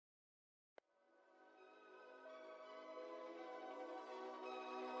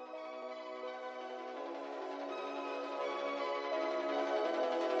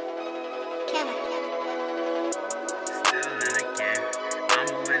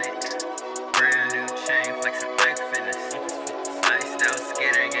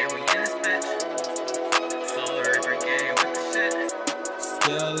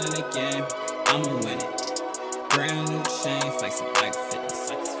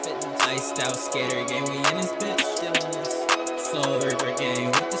Iced out skater gang, we in this bitch. Still in this Soul Ripper gang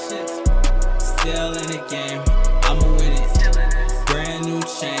with the shits. Still in the game, I'ma win it. Brand new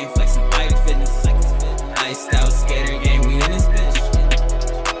chain, flexing like fitness. Iced out skater gang, we in this bitch.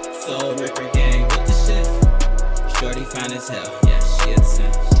 Soul Ripper gang with the shits. Shorty fine as hell, yeah, she a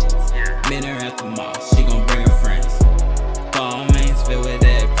 10. Met her at the mall, she gon' bring her friends. Ball mains filled with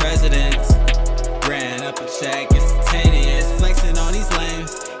dead presidents. Ran up a check, instantaneous. Flexing on these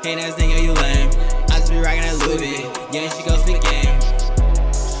lames. Ain't ass nigga, you lame. I just be rockin' that Louis V. Yeah, she gon' speak game.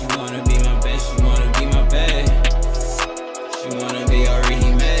 She wanna be my bae, she wanna be my bae. She wanna be already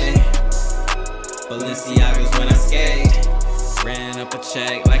made. Balenciagas when I skate. Ran up a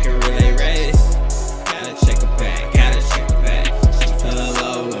check like a relay race. Gotta check her back, gotta check her back. She feelin'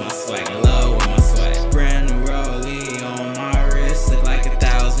 low with my swag, low with my swag. Brand new rollie on my wrist, look like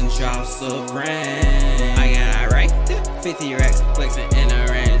 1,000 drops of rain. I got it right there, 50 racks, flexing in the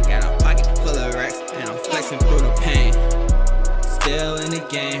range. Got a pocket full of racks, and I'm flexing through the pain. Still in the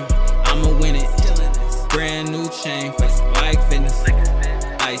game, I'ma win it. Brand new chain, flexing like fitness.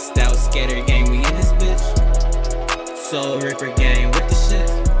 Iced out skater gang, we in this bitch. Soul Ripper gang with the shit.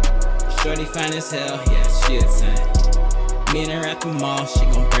 Shorty fine as hell, yeah, she a 10. Meet her at the mall, she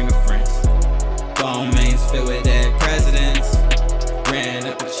gon' bring her friends. Ball mains filled with dead presidents. Ran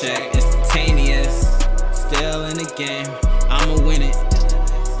up a check, instantaneous. Still in the game, I'ma win it.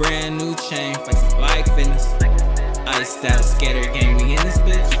 Brand new chain, flexing like fitness. Iced out skater gang, we in this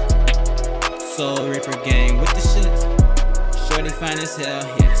bitch. Soul Ripper gang with the shit. Shorty fine as hell,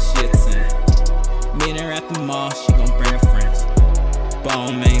 yeah, she a 10. Meet her at the mall, she gon' bring her friends.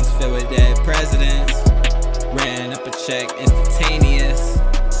 Ball mains filled with dead presidents. Ran up a check, instantaneous.